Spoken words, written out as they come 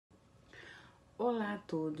Olá a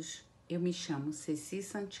todos, eu me chamo Ceci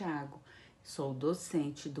Santiago, sou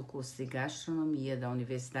docente do curso de Gastronomia da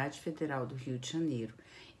Universidade Federal do Rio de Janeiro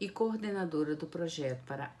e coordenadora do projeto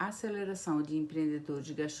para a aceleração de empreendedores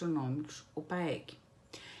gastronômicos, o PAEG.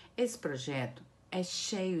 Esse projeto é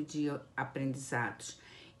cheio de aprendizados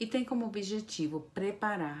e tem como objetivo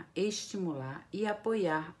preparar, estimular e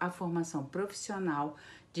apoiar a formação profissional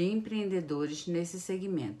de empreendedores nesse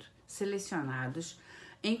segmento, selecionados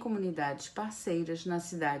em comunidades parceiras na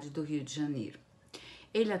cidade do Rio de Janeiro.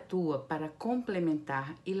 Ele atua para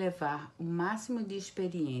complementar e levar o máximo de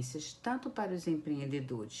experiências tanto para os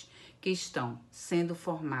empreendedores que estão sendo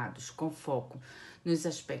formados com foco nos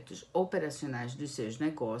aspectos operacionais dos seus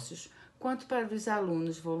negócios, quanto para os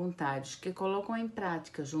alunos voluntários que colocam em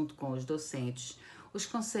prática, junto com os docentes, os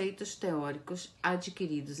conceitos teóricos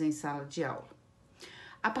adquiridos em sala de aula.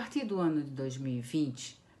 A partir do ano de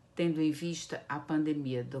 2020, tendo em vista a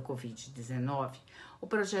pandemia do Covid-19, o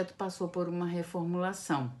projeto passou por uma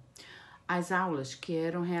reformulação. As aulas que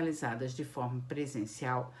eram realizadas de forma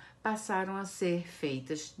presencial passaram a ser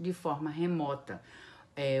feitas de forma remota,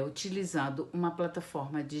 utilizando uma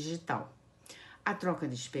plataforma digital. A troca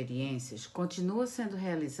de experiências continua sendo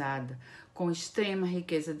realizada com extrema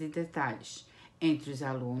riqueza de detalhes entre os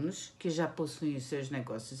alunos que já possuem os seus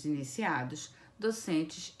negócios iniciados,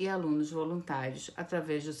 docentes e alunos voluntários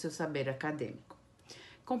através do seu saber acadêmico.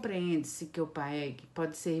 Compreende-se que o PAEG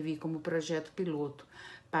pode servir como projeto piloto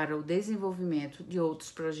para o desenvolvimento de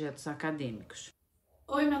outros projetos acadêmicos.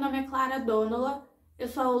 Oi, meu nome é Clara Donola, eu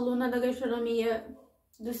sou aluna da gastronomia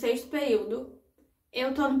do 6º período. Eu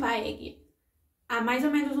estou no PAEG há mais ou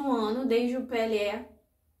menos um ano, desde o PLE.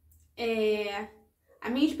 A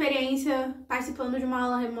minha experiência participando de uma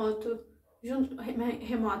aula remota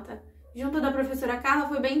junto da professora Carla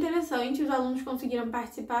foi bem interessante. Os alunos conseguiram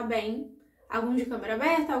participar bem, alguns de câmera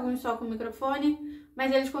aberta, alguns só com microfone,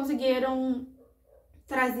 mas eles conseguiram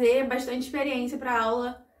trazer bastante experiência para a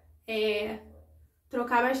aula,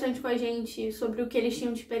 trocar bastante com a gente sobre o que eles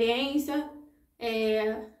tinham de experiência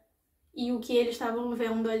e o que eles estavam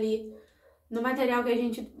vendo ali no material que a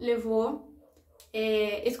gente levou.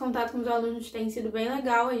 Esse contato com os alunos tem sido bem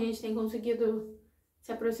legal, a gente tem conseguido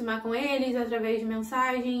se aproximar com eles através de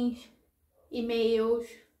mensagens, e-mails.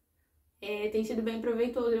 Tem sido bem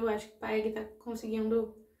proveitoso. Eu acho que o PAEG está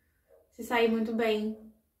conseguindo se sair muito bem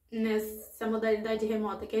nessa modalidade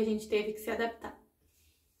remota que a gente teve que se adaptar.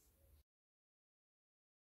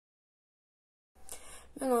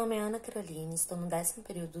 Meu nome é Ana Caroline, estou no 10º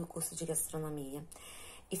período do curso de Gastronomia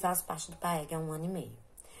e faço parte do PAEG há 1 ano e meio.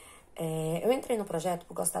 Eu entrei no projeto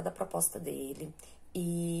por gostar da proposta dele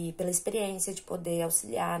e pela experiência de poder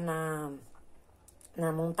auxiliar na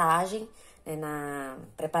montagem, na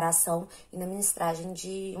preparação e na ministragem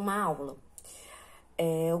de uma aula.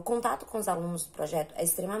 O contato com os alunos do projeto é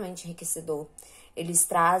extremamente enriquecedor. Eles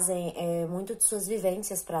trazem muito de suas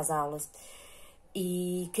vivências para as aulas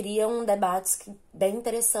e criam debates bem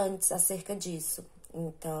interessantes acerca disso.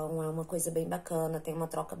 Então, é uma coisa bem bacana, tem uma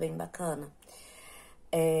troca bem bacana.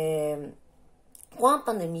 Com a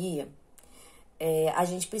pandemia, a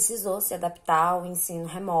gente precisou se adaptar ao ensino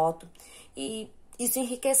remoto e isso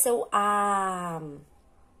enriqueceu a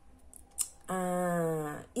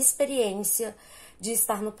experiência de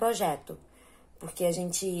estar no projeto, porque a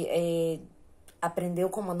gente aprendeu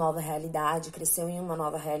com uma nova realidade, cresceu em uma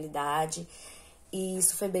nova realidade, e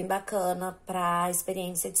isso foi bem bacana para a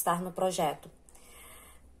experiência de estar no projeto.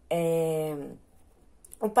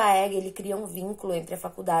 O PAEG, ele cria um vínculo entre a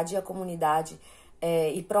faculdade e a comunidade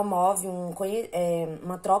e promove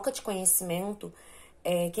uma troca de conhecimento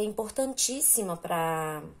que é importantíssima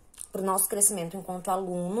para o nosso crescimento enquanto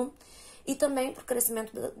aluno e também para o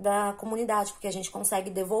crescimento da comunidade, porque a gente consegue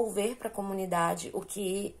devolver para a comunidade o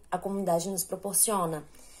que a comunidade nos proporciona.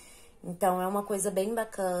 Então, é uma coisa bem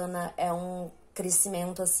bacana, é um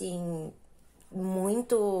crescimento, assim,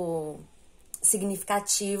 muito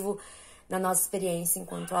significativo na nossa experiência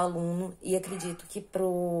enquanto aluno, e acredito que para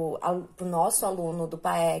o nosso aluno do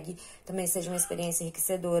PAEG também seja uma experiência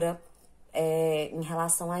enriquecedora em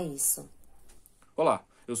relação a isso. Olá,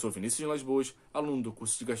 eu sou Vinícius de Las Boas, aluno do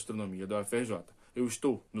curso de Gastronomia da UFRJ. Eu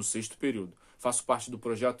estou no 6º período, faço parte do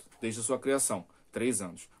projeto desde a sua criação, 3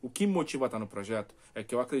 anos. O que me motiva a estar no projeto é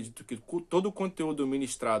que eu acredito que todo o conteúdo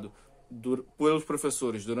ministrado pelos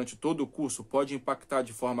professores durante todo o curso pode impactar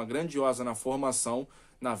de forma grandiosa na formação,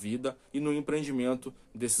 na vida e no empreendimento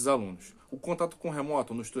desses alunos. O contato com o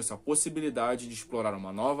remoto nos trouxe a possibilidade de explorar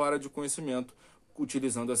uma nova área de conhecimento,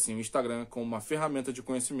 utilizando assim o Instagram como uma ferramenta de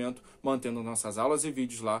conhecimento, mantendo nossas aulas e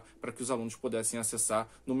vídeos lá para que os alunos pudessem acessar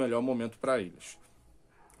no melhor momento para eles.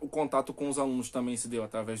 O contato com os alunos também se deu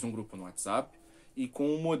através de um grupo no WhatsApp, e com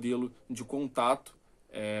um modelo de contato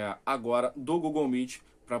agora do Google Meet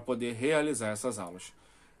para poder realizar essas aulas.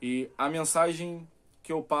 E a mensagem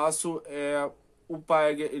que eu passo é: o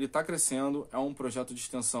PAEG está crescendo, é um projeto de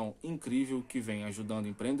extensão incrível que vem ajudando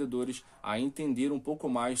empreendedores a entender um pouco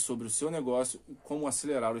mais sobre o seu negócio e como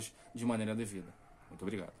acelerá-los de maneira devida. Muito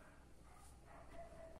obrigado.